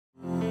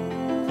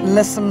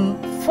Lesson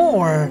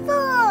 4.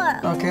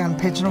 4. Okay, on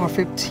page number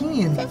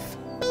 15. Page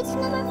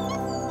number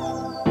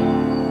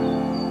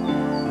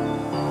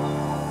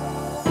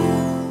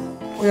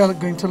 15. We are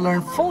going to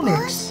learn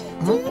phonics.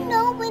 Do you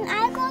know when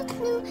I go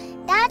to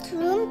that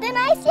room, then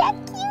I see a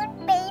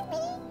cute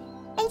baby,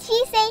 and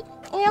she say,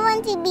 "I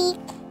want to be."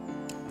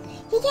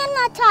 He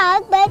cannot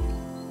talk, but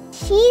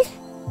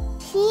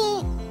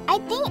I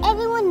think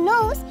everyone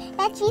knows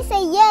that she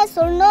say yes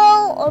or no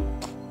or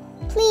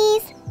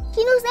please.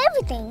 She knows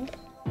everything.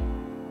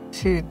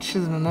 She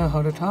doesn't know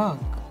how to talk.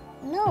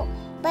 No,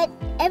 but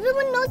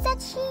everyone knows that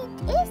she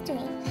is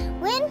doing.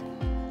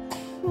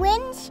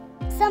 When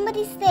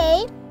somebody say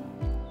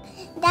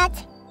that,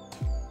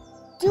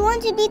 "Do you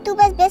want to be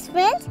Tuba's best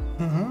friend?"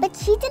 But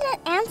she didn't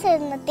answer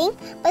nothing.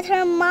 But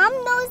her mom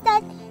knows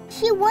that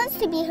she wants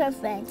to be her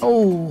friend.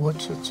 Oh,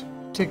 আচ্ছা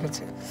ঠিক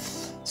আছে।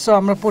 So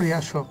আমরা পড়ি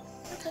আসো।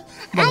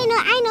 I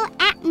know.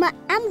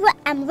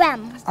 I'm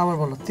ram. আবার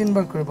বলো,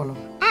 তিনবার করে বলো।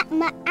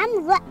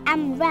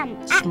 I'm ram.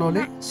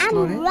 Slowly.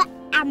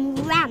 I'm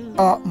ram.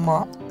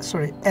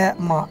 Sorry.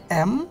 Am.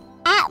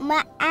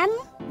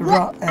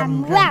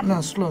 Ram. No,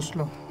 slow.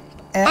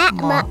 Am.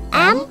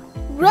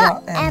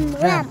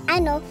 I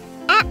know.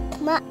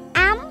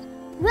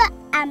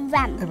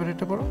 Ram. এবার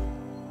এটা পড়ো।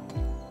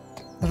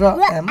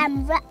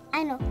 I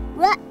know.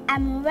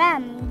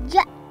 Ram.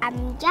 Jam.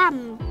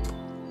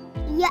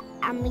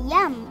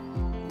 Yum.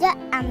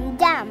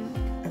 Jam.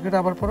 এটা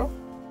আবার পড়ো।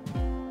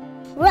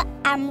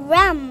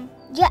 Ram.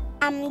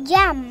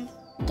 Jam.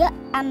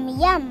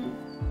 Yum.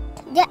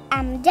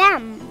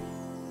 Jam.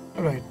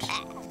 Right.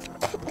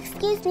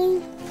 Excuse me.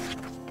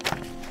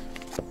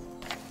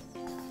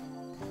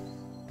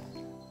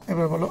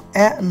 এবার বলো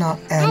না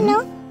I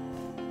know.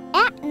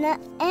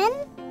 N.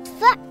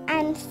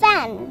 And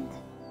fan.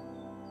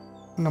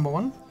 Number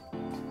 1.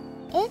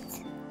 It's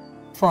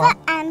Fa.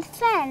 and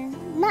fan.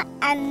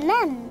 And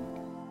man.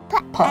 Pa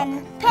and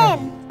pen.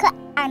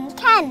 And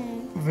can.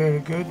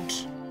 Very good.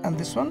 And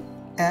this one?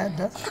 Add.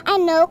 I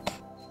know.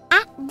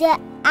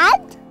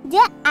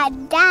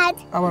 Dad.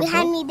 Our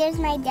Behind me, there's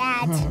my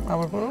dad.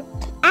 Our poro?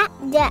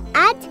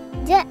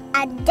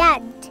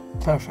 Dad.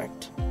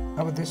 Perfect.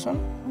 How about this one?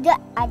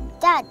 Dad.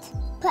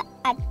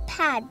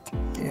 Pad.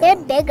 Yeah.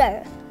 They're bigger.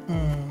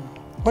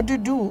 What do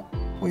you do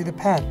with the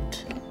pad?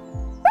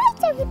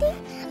 Write everything.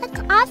 Like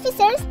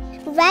officers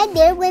right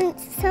there when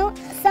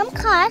some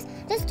cars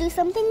just do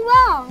something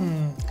wrong.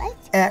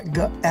 Right? Egg.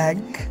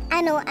 I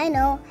know.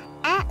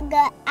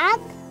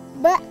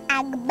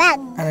 Bag.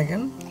 And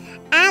again?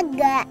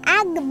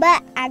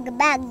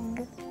 Bag.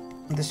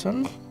 This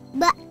one?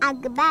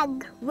 Bag.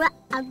 Rag.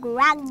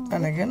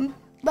 And again?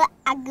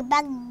 Bag.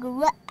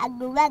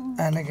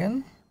 And again?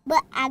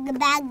 Bag.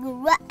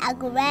 Rag.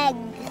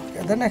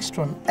 Okay, the next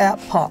one.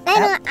 Pa.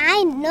 I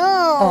know.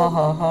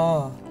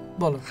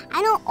 Bolo. I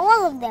know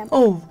all of them.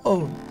 Oh.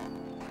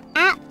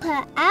 Up.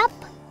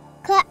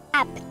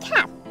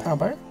 Cap.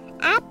 Abar?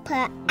 Up.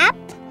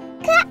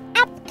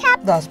 Cap.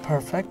 That's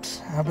perfect.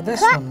 How about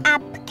this one?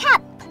 Up.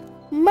 Cap.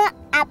 Map.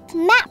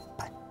 Nap.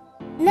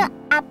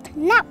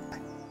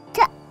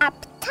 Tap.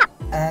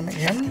 And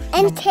again?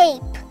 And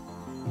tape.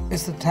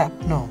 It's the tap.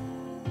 No.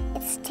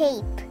 It's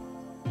tape.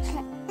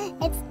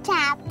 It's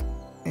tap.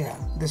 Yeah.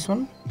 This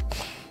one?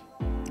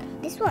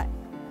 This one.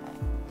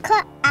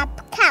 Cap.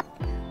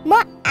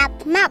 Map.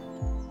 Nap.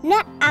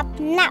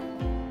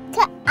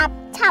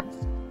 Tap.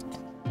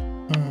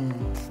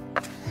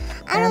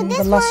 I know And this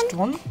the last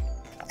one?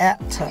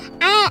 At.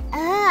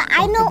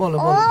 I know bolo.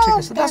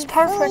 all So that's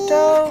perfect.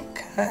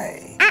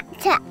 Okay. At,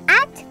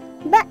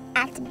 bat.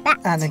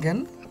 And again?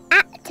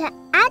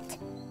 At,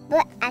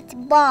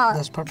 ball.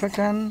 That's perfect.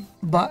 And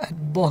at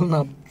ball,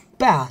 now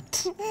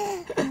bat.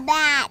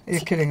 Bat.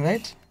 You're kidding,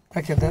 right?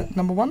 Okay, the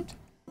number 1?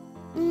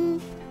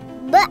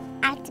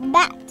 At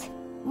bat.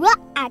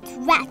 At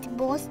rat.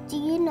 Boss, do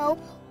you know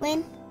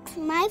when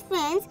my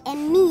friends and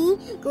me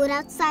go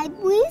outside,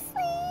 we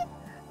see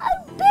a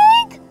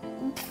big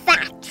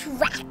fat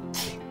rat.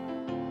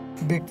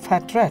 Big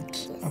fat rat?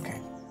 Okay.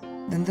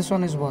 Then this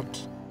one is what?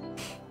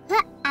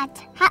 At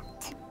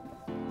hat.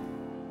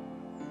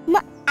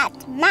 At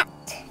mat.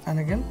 And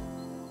again?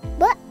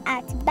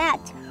 At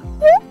bat.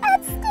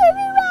 At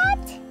scary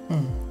rat.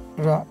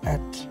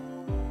 At.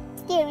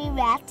 Scary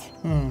rat.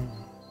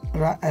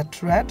 Ra at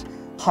rat.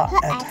 Ha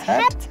at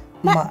hat.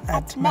 Ma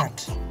at mat.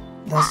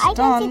 That's I done.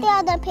 can see the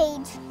other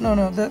page. No,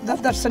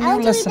 that's a new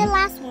lesson. I'll do the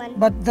last one.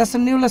 But that's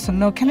a new lesson.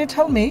 Now, can you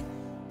tell me?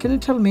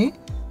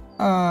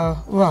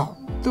 Wow,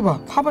 Tuba,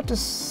 how about a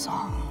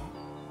song?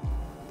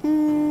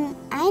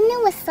 I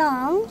know a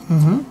song.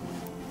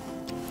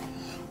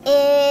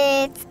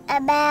 It's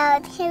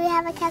about, here we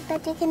have a cat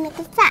that you can make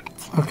it fat.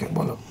 Okay,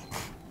 bolo.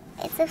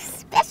 It's a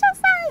special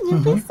song.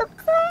 You'll be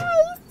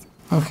surprised.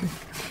 Okay.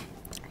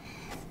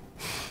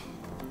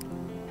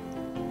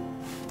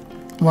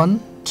 1,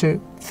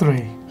 2,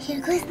 3.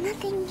 Here goes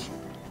nothing.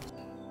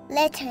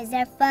 Letters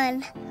are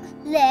fun.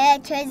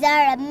 Letters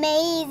are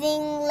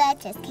amazing.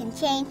 Letters can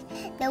change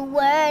the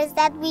words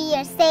that we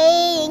are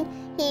saying.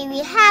 Here we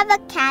have a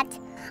cat,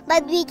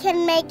 but we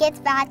can make it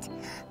fat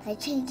by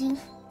changing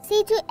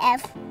C to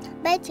F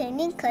by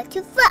changing C to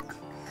F.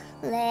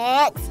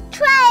 Let's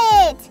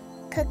try it.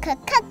 Cat.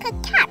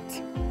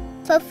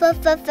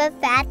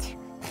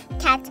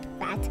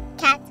 Fat.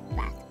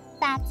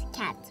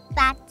 Cat.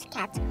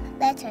 Fat.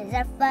 Letters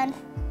are fun.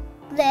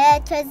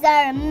 Letters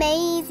are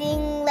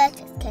amazing.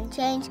 Letters can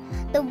change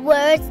the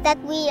words that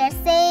we are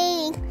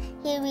saying.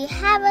 Here we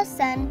have a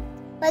sun,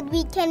 but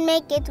we can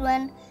make it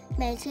run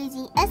by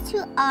changing S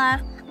to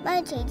R,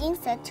 by changing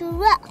S to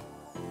R.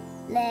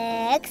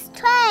 Let's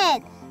try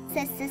it.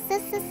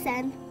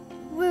 Sun.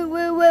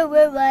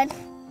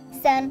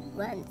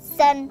 Run.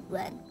 Sun,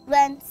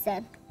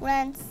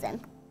 run.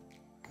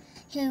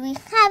 Here we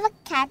have a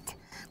cat,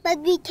 but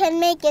we can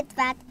make it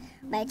fat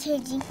by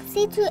changing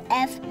C to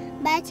F,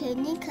 by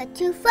changing C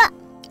to F.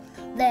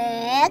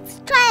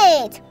 Let's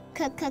try it.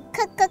 Cat.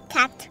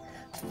 Cat.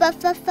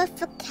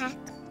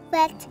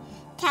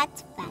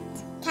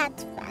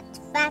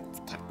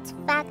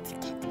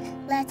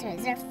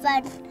 Letters are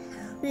fun.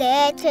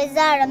 Letters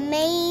are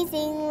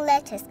amazing.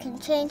 Letters can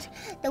change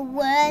the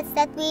words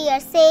that we are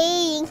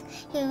saying.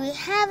 Here we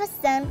have a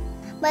sun,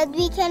 but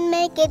we can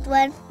make it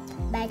run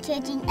by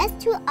changing S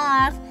to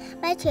R,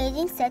 by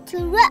changing S to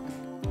R.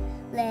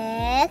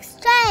 Let's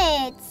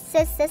try it.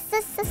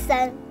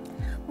 Sun.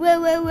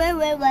 Run.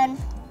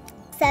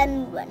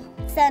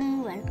 Sun,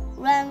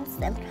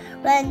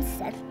 run.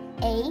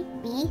 A,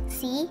 B,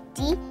 C,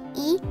 D,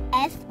 E,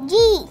 F,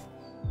 G.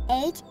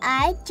 H,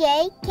 I,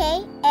 J,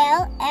 K,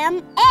 L,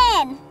 M,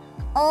 N.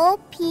 O,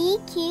 P,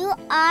 Q,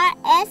 R,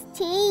 S,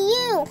 T,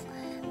 U.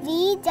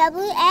 V,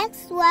 W,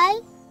 X, Y,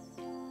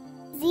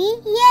 Z.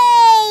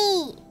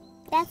 Yay!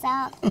 That's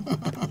all.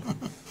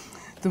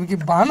 तुम की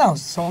बाना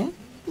song?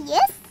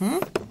 Yes.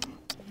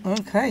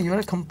 Okay, you're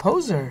a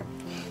composer.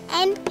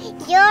 And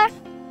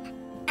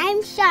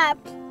I'm sharp.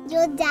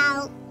 You're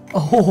dull.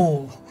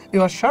 Oh,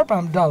 you are sharp,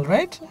 I'm dull,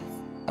 right?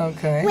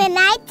 Okay. When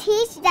I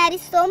teach Daddy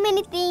so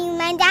many things,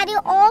 my daddy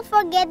all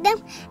forget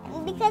them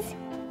because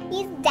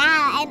he's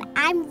dull and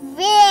I'm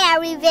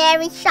very,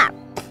 very sharp.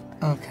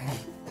 Okay.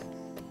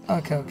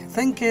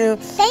 Thank you.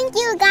 Thank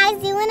you,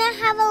 guys. You wanna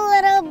have a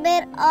little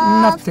bit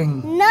of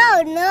Nothing.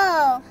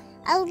 No.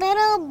 A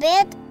little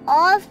bit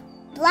of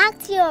black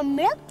tea or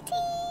milk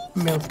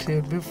tea? Milk tea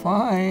would be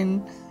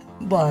fine.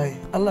 Bye.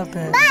 I love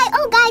it. Bye.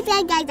 Oh, guys,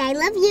 I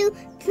love you.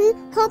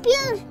 Hope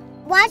you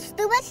watch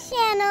the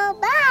channel.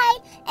 Bye.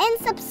 And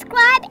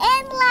subscribe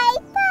and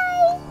like.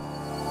 Bye.